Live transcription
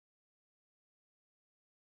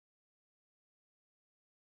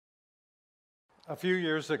A few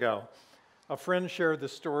years ago, a friend shared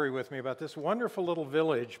this story with me about this wonderful little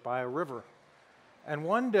village by a river. And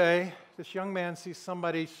one day, this young man sees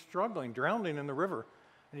somebody struggling, drowning in the river.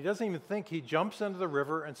 And he doesn't even think. He jumps into the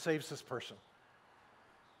river and saves this person.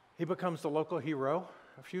 He becomes the local hero.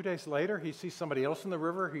 A few days later, he sees somebody else in the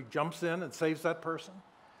river. He jumps in and saves that person.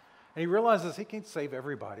 And he realizes he can't save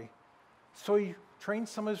everybody. So he trains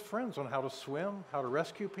some of his friends on how to swim, how to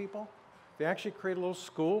rescue people. They actually create a little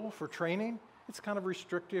school for training. It's kind of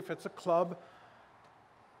restrictive. It's a club.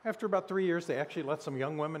 After about 3 years, they actually let some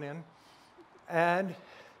young women in. And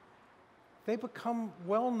they become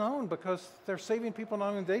well known because they're saving people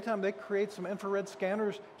not in the daytime. They create some infrared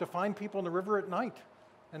scanners to find people in the river at night.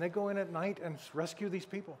 And they go in at night and rescue these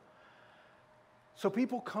people. So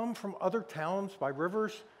people come from other towns by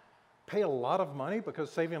rivers, pay a lot of money because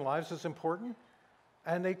saving lives is important,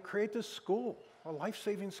 and they create this school, a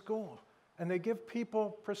life-saving school. And they give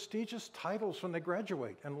people prestigious titles when they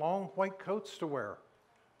graduate and long white coats to wear.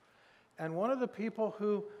 And one of the people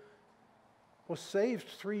who was saved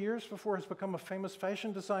 3 years before has become a famous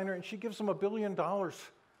fashion designer, and she gives him $1 billion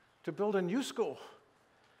to build a new school.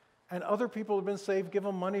 And other people who have been saved give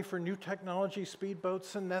them money for new technology,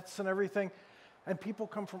 speedboats and nets and everything. And people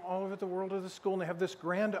come from all over the world to the school, and they have this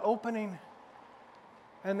grand opening.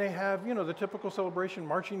 And they have, the typical celebration,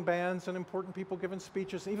 marching bands and important people giving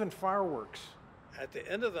speeches, even fireworks. At the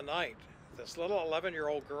end of the night, this little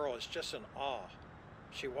 11-year-old girl is just in awe.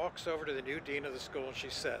 She walks over to the new dean of the school and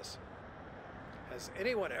she says, "Has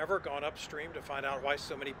anyone ever gone upstream to find out why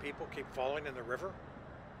so many people keep falling in the river?"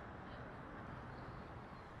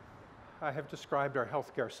 I have described our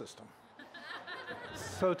healthcare system.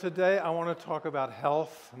 So today I want to talk about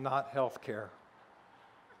health, not healthcare.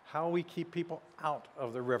 How we keep people out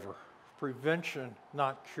of the river. Prevention,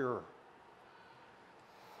 not cure.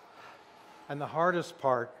 And the hardest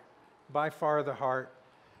part, by far the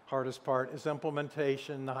hardest part, is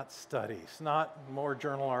implementation, not studies, not more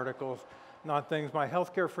journal articles, not things. My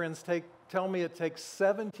healthcare friends tell me it takes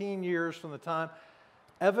 17 years from the time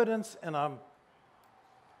evidence in a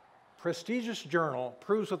prestigious journal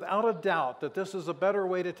proves without a doubt that this is a better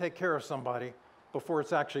way to take care of somebody before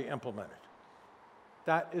it's actually implemented.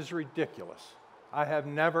 That is ridiculous. I have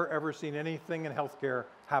never, ever seen anything in healthcare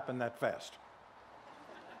happen that fast.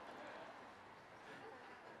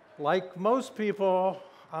 Like most people,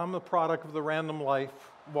 I'm the product of the random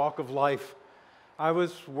walk of life. I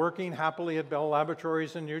was working happily at Bell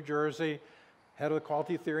Laboratories in New Jersey, head of the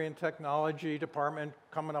Quality Theory and Technology department,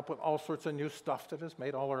 coming up with all sorts of new stuff that has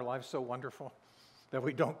made all our lives so wonderful that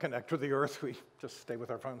we don't connect with the earth, we just stay with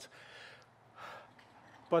our phones.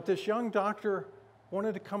 But this young doctor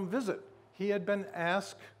wanted to come visit. He had been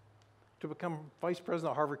asked to become vice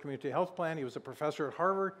president of Harvard Community Health Plan. He was a professor at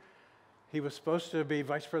Harvard. He was supposed to be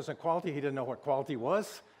vice president of quality. He didn't know what quality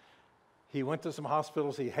was. He went to some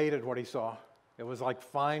hospitals. He hated what he saw. It was like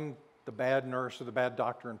find the bad nurse or the bad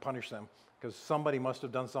doctor and punish them because somebody must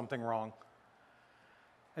have done something wrong.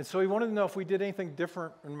 And so he wanted to know if we did anything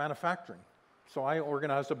different in manufacturing. So I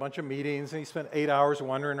organized a bunch of meetings, and he spent 8 hours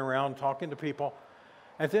wandering around talking to people.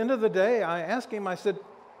 At the end of the day, I asked him, I said,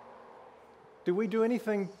 "Do we do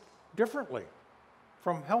anything differently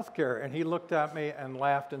from healthcare?" And he looked at me and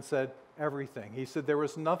laughed and said, "Everything." He said, "There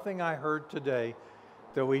was nothing I heard today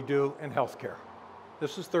that we do in healthcare."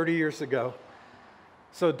 This was 30 years ago.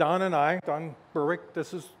 So Don Berwick,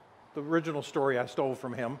 this is the original story I stole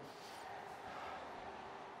from him.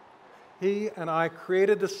 He and I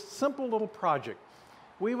created this simple little project.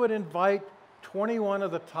 We would invite 21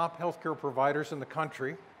 of the top healthcare providers in the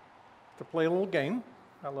country to play a little game.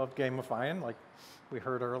 I love gamifying, like we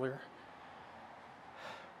heard earlier.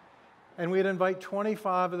 And we'd invite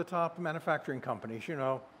 25 of the top manufacturing companies,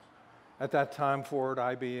 at that time, Ford,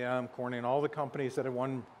 IBM, Corning, all the companies that had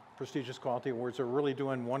won prestigious quality awards are really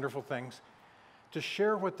doing wonderful things, to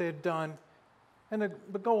share what they had done. And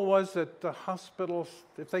the goal was that the hospitals,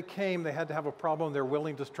 if they came, they had to have a problem they're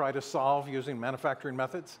willing to try to solve using manufacturing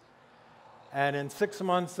methods. And in 6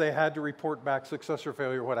 months, they had to report back success or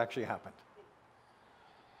failure, what actually happened.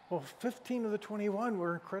 Well, 15 of the 21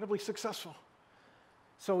 were incredibly successful.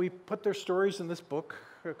 So we put their stories in this book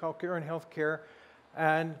called Care in Healthcare,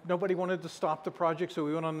 and nobody wanted to stop the project, so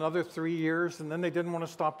we went on another 3 years, and then they didn't want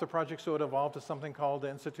to stop the project, so it evolved to something called the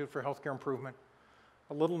Institute for Healthcare Improvement,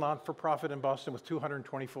 a little not-for-profit in Boston with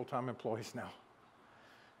 220 full-time employees now,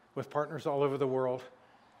 with partners all over the world.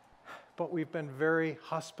 But we've been very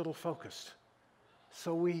hospital-focused.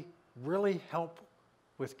 So we really help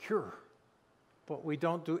with cure, but we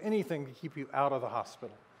don't do anything to keep you out of the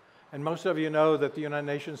hospital. And most of you know that the United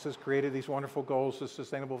Nations has created these wonderful goals, the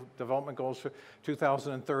Sustainable Development Goals for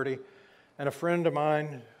 2030. And a friend of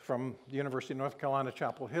mine from the University of North Carolina,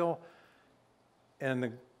 Chapel Hill, and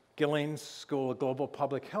the Gillings School of Global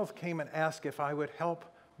Public Health came and asked if I would help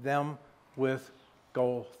them with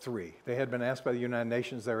Goal 3. They had been asked by the United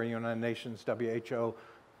Nations, they were in the United Nations WHO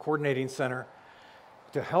Coordinating Center,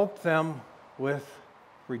 to help them with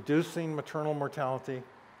reducing maternal mortality,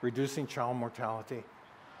 reducing child mortality.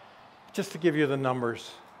 Just to give you the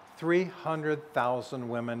numbers, 300,000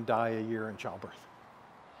 women die a year in childbirth.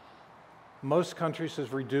 Most countries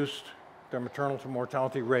have reduced their maternal to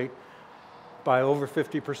mortality rate by over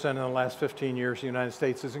 50% in the last 15 years. The United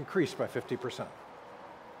States has increased by 50%.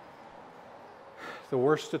 The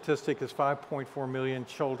worst statistic is 5.4 million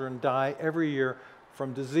children die every year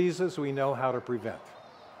from diseases we know how to prevent.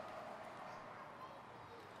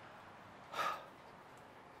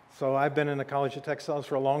 So I've been in the College of Textiles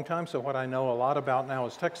for a long time, so what I know a lot about now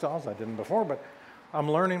is textiles. I didn't before, but I'm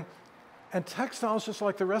learning. And textiles, just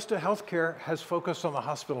like the rest of healthcare, has focused on the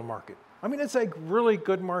hospital market. I mean, it's a really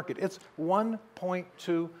good market. It's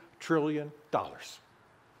 $1.2 trillion.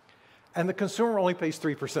 And the consumer only pays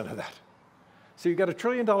 3% of that. So you've got a $1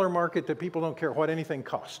 trillion market that people don't care what anything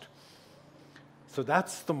costs. So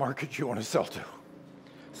that's the market you want to sell to.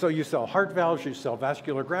 So you sell heart valves, you sell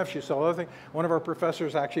vascular grafts, you sell other things. One of our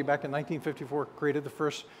professors actually back in 1954 created the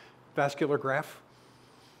first vascular graft.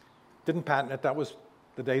 Didn't patent it, that was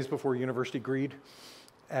the days before university greed,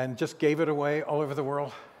 and just gave it away all over the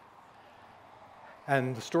world.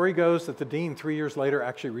 And the story goes that the dean 3 years later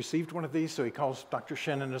actually received one of these, so he calls Dr.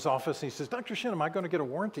 Shin in his office and he says, Dr. Shin, am I going to get a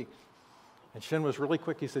warranty? And Shin was really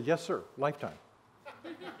quick, he said, yes sir, lifetime.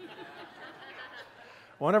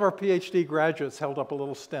 One of our Ph.D. graduates held up a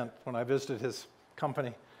little stent when I visited his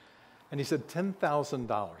company, and he said, $10,000.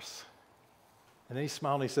 And then he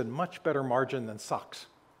smiled and he said, much better margin than socks.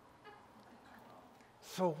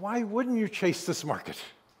 So why wouldn't you chase this market?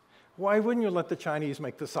 Why wouldn't you let the Chinese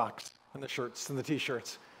make the socks and the shirts and the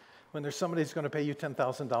t-shirts when there's somebody who's going to pay you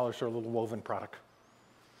 $10,000 for a little woven product?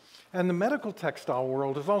 And the medical textile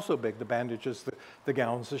world is also big. The bandages, the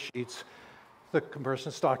gowns, the sheets, the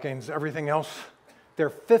compression stockings, everything else. There are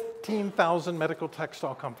 15,000 medical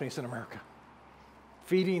textile companies in America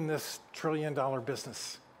feeding this $1 trillion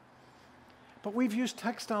business. But we've used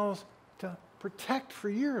textiles to protect for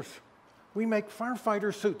years. We make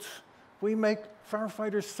firefighter suits. We make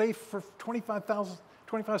firefighters safe for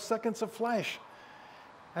 25 seconds of flash.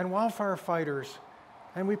 And wildfire fighters.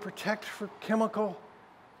 And we protect for chemical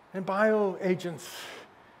and bio agents.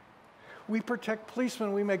 We protect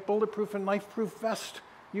policemen. We make bulletproof and knife-proof vests.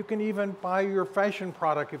 You can even buy your fashion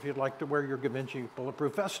product if you'd like to wear your Givenchy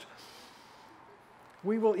bulletproof vest.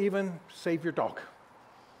 We will even save your dog.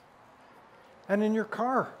 And in your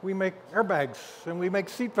car, we make airbags and we make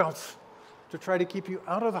seatbelts to try to keep you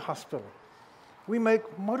out of the hospital. We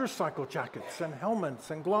make motorcycle jackets and helmets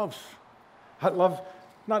and gloves. I love,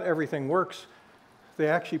 not everything works. They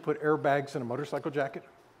actually put airbags in a motorcycle jacket.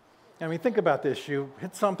 I mean, think about this. You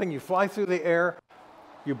hit something, you fly through the air,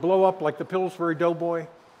 you blow up like the Pillsbury Doughboy,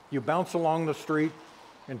 you bounce along the street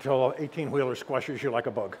until an 18-wheeler squashes you like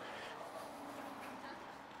a bug.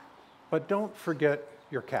 But don't forget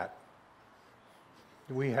your cat.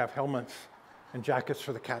 We have helmets and jackets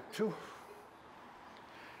for the cat too.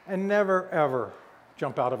 And never, ever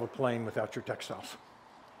jump out of a plane without your textiles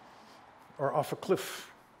or off a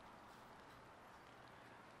cliff.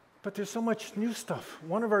 But there's so much new stuff.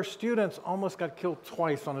 One of our students almost got killed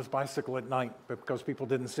twice on his bicycle at night because people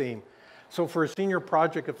didn't see him. So for a senior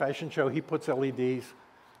project, a fashion show, he puts LEDs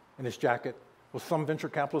in his jacket. Well, some venture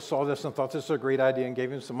capitalist saw this and thought this was a great idea and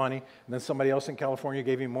gave him some money. And then somebody else in California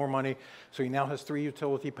gave him more money. So he now has 3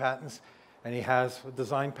 utility patents, and he has a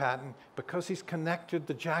design patent because he's connected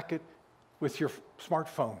the jacket with your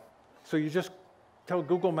smartphone. So you just tell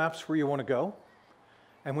Google Maps where you want to go.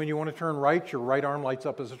 And when you want to turn right, your right arm lights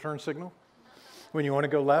up as a turn signal. When you want to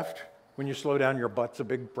go left, when you slow down, your butt's a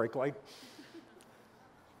big brake light.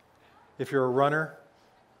 If you're a runner,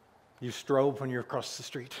 you strobe when you're across the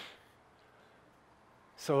street.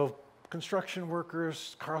 So construction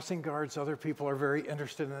workers, crossing guards, other people are very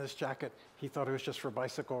interested in this jacket. He thought it was just for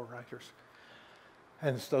bicycle riders.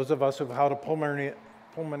 And those of us who've had a pulmonary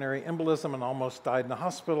embolism and almost died in the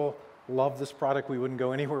hospital love this product. We wouldn't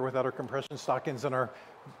go anywhere without our compression stockings and our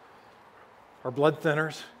blood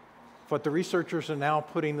thinners. But the researchers are now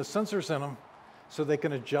putting the sensors in them so they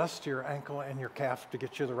can adjust your ankle and your calf to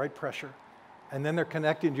get you the right pressure. And then they're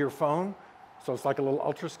connected to your phone, so it's like a little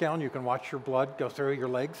ultrasound. You can watch your blood go through your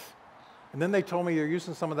legs. And then they told me they're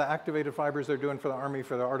using some of the activated fibers they're doing for the Army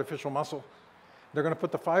for the artificial muscle. They're going to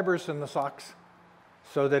put the fibers in the socks,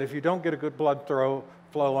 so that if you don't get a good blood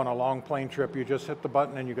flow on a long plane trip, you just hit the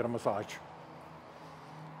button and you get a massage.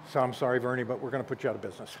 So I'm sorry, Vernie, but we're going to put you out of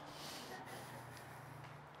business.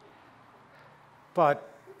 But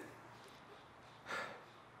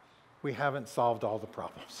we haven't solved all the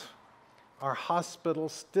problems. Our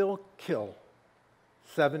hospitals still kill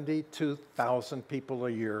 72,000 people a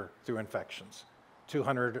year through infections,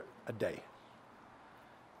 200 a day.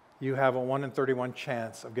 You have a 1 in 31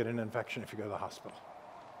 chance of getting an infection if you go to the hospital.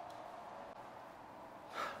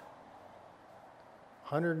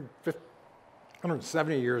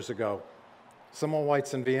 170 years ago, Semmelweis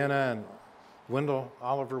Whites in Vienna and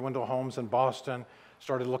Oliver Wendell Holmes in Boston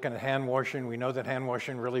started looking at hand washing. We know that hand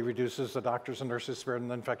washing really reduces the doctors and nurses spreading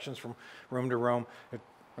the infections from room to room.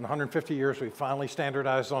 In 150 years, we finally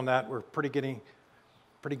standardized on that. We're pretty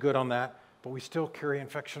good on that, but we still carry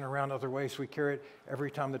infection around other ways. We carry it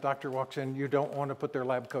every time the doctor walks in. You don't want to put their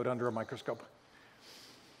lab coat under a microscope.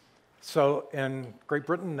 So in Great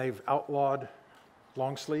Britain, they've outlawed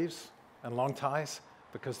long sleeves and long ties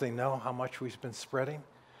because they know how much we've been spreading.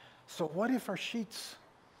 So what if our sheets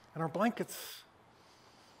and our blankets,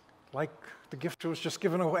 like the gift was just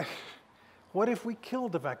given away, what if we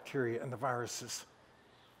killed the bacteria and the viruses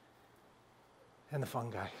and the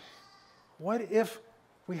fungi? What if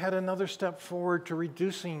we had another step forward to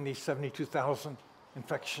reducing these 72,000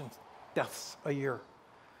 infection deaths a year?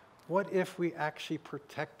 What if we actually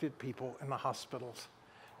protected people in the hospitals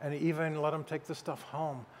and even let them take the stuff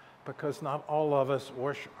home? Because not all of us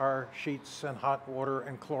wash our sheets in hot water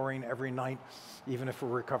and chlorine every night, even if we're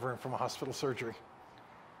recovering from a hospital surgery.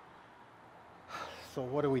 So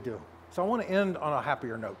what do we do? So I want to end on a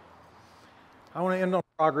happier note. I want to end on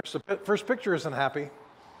progress. The first picture isn't happy,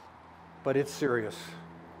 but it's serious.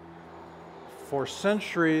 For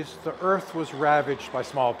centuries, the earth was ravaged by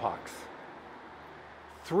smallpox.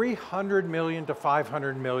 300 million to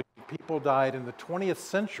 500 million people died in the 20th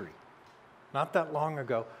century, not that long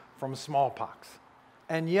ago, from smallpox.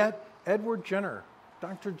 And yet, Edward Jenner,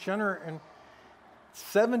 Dr. Jenner in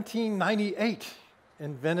 1798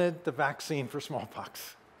 invented the vaccine for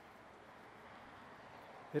smallpox.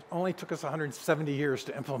 It only took us 170 years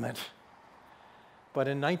to implement. But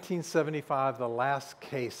in 1975, the last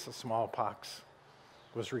case of smallpox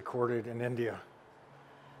was recorded in India.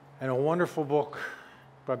 And a wonderful book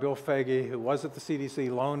by Bill Faggy, who was at the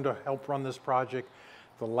CDC, loaned to help run this project.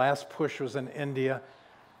 The last push was in India.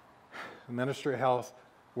 The Ministry of Health,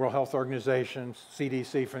 World Health Organization,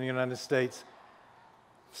 CDC from the United States,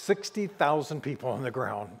 60,000 people on the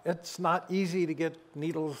ground. It's not easy to get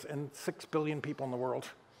needles in 6 billion people in the world.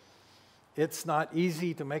 It's not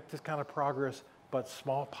easy to make this kind of progress, but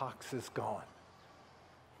smallpox is gone.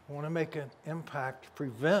 I want to make an impact,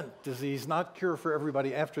 prevent disease, not cure for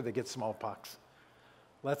everybody after they get smallpox.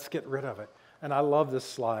 Let's get rid of it. And I love this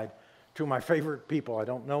slide. Two of my favorite people, I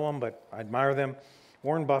don't know them, but I admire them,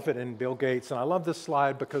 Warren Buffett and Bill Gates. And I love this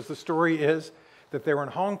slide because the story is that they were in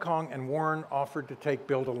Hong Kong and Warren offered to take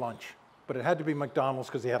Bill to lunch. But it had to be McDonald's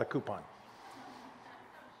because he had a coupon.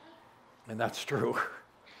 And that's true.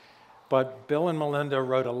 But Bill and Melinda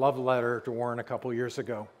wrote a love letter to Warren a couple years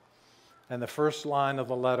ago. And the first line of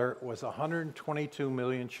the letter was 122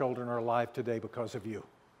 million children are alive today because of you.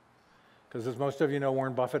 Because as most of you know,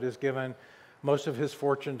 Warren Buffett has given most of his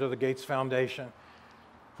fortune to the Gates Foundation,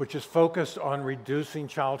 which is focused on reducing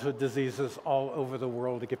childhood diseases all over the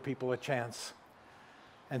world to give people a chance.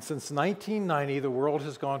 And since 1990, the world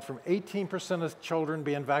has gone from 18% of children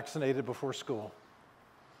being vaccinated before school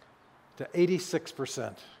to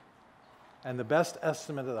 86%. And the best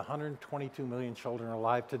estimate of 122 million children are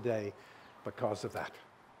alive today because of that.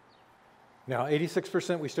 Now,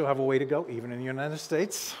 86%, we still have a way to go, even in the United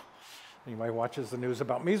States. Anybody watches the news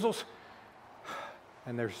about measles?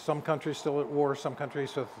 And there's some countries still at war, some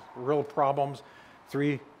countries with real problems.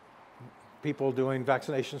 3 people doing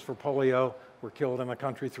vaccinations for polio were killed in the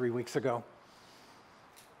country 3 weeks ago.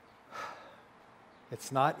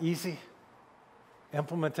 It's not easy.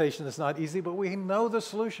 Implementation is not easy, but we know the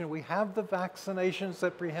solution. We have the vaccinations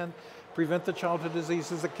that prevent the childhood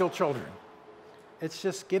diseases that kill children. It's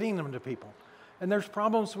just getting them to people. And there's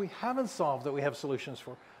problems we haven't solved that we have solutions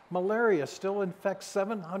for. Malaria still infects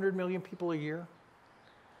 700 million people a year.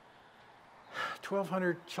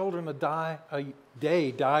 1,200 children a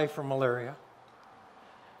day die from malaria.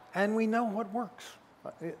 And we know what works.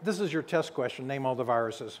 This is your test question. Name all the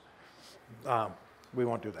viruses. We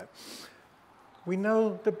won't do that. We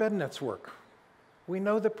know the bed nets work. We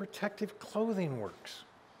know the protective clothing works.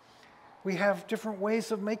 We have different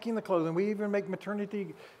ways of making the clothing. We even make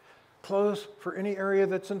maternity clothes for any area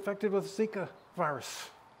that's infected with Zika virus.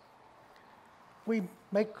 We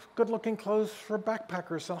make good-looking clothes for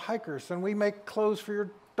backpackers and hikers, and we make clothes for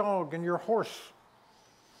your dog and your horse.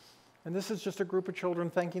 And this is just a group of children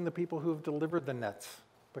thanking the people who have delivered the nets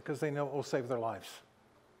because they know it will save their lives.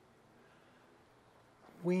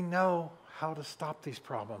 We know how to stop these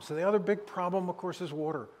problems. So the other big problem, of course, is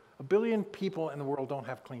water. 1 billion people in the world don't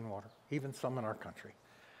have clean water, even some in our country.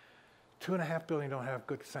 2.5 billion don't have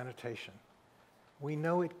good sanitation. We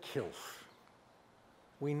know it kills.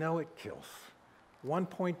 We know it kills.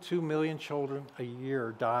 1.2 million children a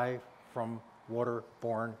year die from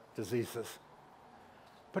waterborne diseases.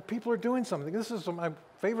 But people are doing something. This is my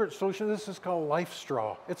favorite solution. This is called Life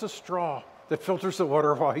Straw. It's a straw that filters the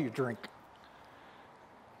water while you drink.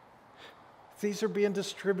 These are being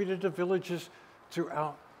distributed to villages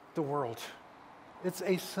throughout the world. It's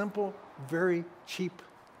a simple, very cheap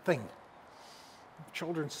thing.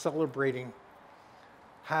 Children celebrating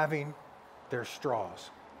having their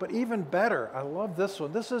straws. But even better, I love this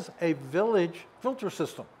one. This is a village filter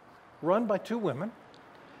system run by 2 women.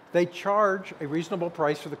 They charge a reasonable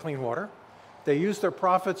price for the clean water. They use their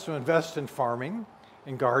profits to invest in farming,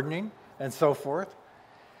 in gardening, and so forth.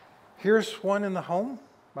 Here's one in the home.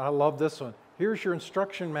 I love this one. Here's your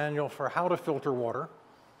instruction manual for how to filter water.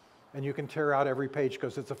 And you can tear out every page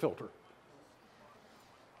because it's a filter.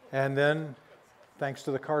 And then, thanks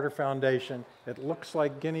to the Carter Foundation, it looks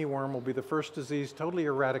like guinea worm will be the first disease totally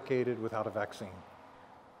eradicated without a vaccine.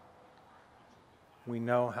 We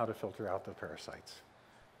know how to filter out the parasites.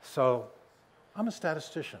 So, I'm a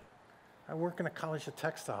statistician. I work in a college of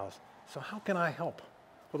textiles. So how can I help?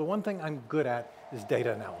 Well, the one thing I'm good at is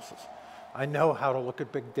data analysis. I know how to look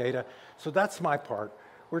at big data. So that's my part.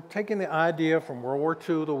 We're taking the idea from World War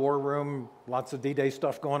II, the war room, lots of D-Day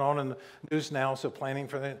stuff going on in the news now, so planning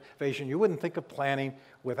for the invasion. You wouldn't think of planning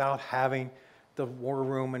without having the war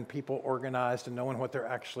room and people organized and knowing what they're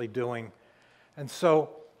actually doing. And so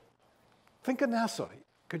think of NASA.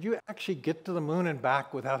 Could you actually get to the moon and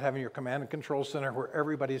back without having your command and control center where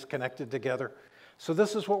everybody's connected together? So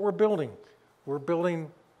this is what we're building. We're building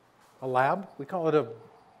a lab. We call it a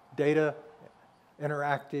data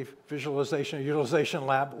interactive visualization, utilization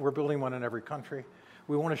lab. We're building one in every country.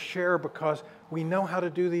 We want to share because we know how to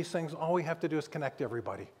do these things. All we have to do is connect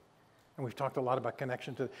everybody. And we've talked a lot about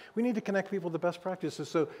connection to, we need to connect people to best practices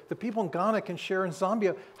so the people in Ghana can share in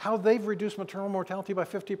Zambia how they've reduced maternal mortality by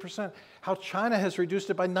 50%, how China has reduced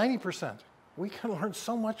it by 90%. We can learn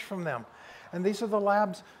so much from them. And these are the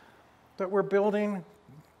labs that we're building.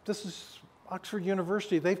 This is Oxford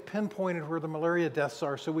University. They've pinpointed where the malaria deaths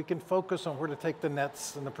are so we can focus on where to take the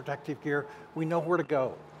nets and the protective gear. We know where to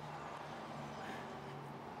go.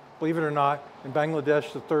 Believe it or not, in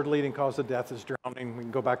Bangladesh, the 3rd leading cause of death is drowning. We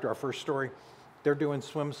can go back to our first story. They're doing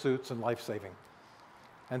swimsuits and life-saving.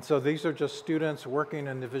 And so these are just students working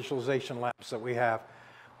in the visualization labs that we have.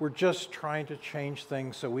 We're just trying to change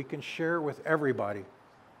things so we can share with everybody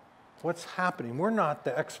what's happening. We're not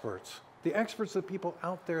the experts. The experts are the people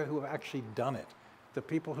out there who have actually done it, the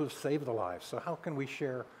people who have saved the lives. So how can we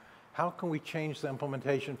share? How can we change the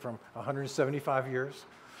implementation from 175 years?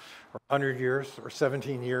 Or 100 years, or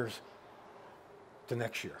 17 years to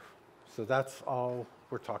next year. So that's all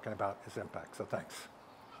we're talking about is impact. So thanks.